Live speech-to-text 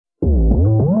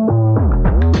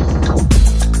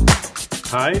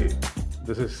Hi,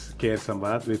 this is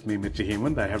Samvaad with me, Mr.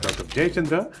 Hemant. I have Dr.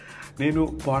 Jayachandra. నేను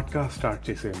podcast start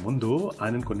చేసే ముందు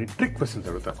ఆయన కొన్ని ట్రిక్ క్వశ్చన్స్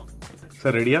అడుగుతాను.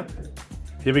 సార్ రెడీయా?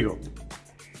 Here we go.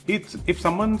 If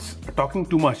someone's talking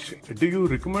too much, do you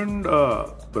recommend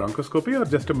bronchoscopy or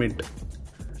just a mint?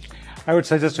 I would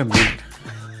suggest a mint.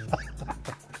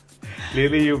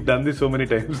 Clearly, you've done this so many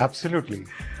times. Absolutely.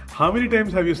 How many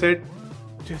times have you said,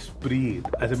 just breathe,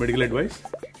 as a medical advice?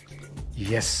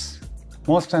 Yes.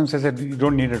 Most times I said, you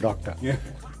don't need a doctor. Yeah.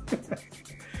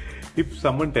 If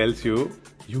someone tells you,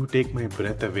 you take my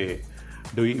breath away,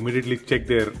 do you immediately check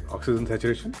their oxygen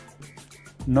saturation?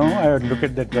 No, I would look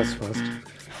at the dress first.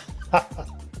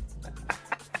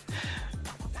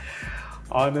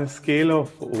 On a scale of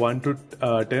 1 to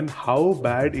 10, how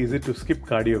bad is it to skip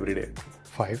cardio every day?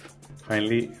 5.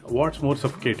 Finally, what's more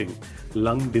suffocating,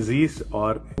 lung disease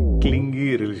or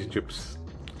clingy relationships?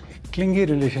 Clingy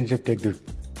relationship take good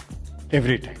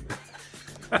every time.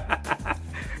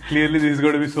 Clearly, this is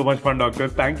going to be so much fun, doctor.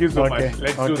 Thank you so much.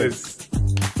 Let's do this.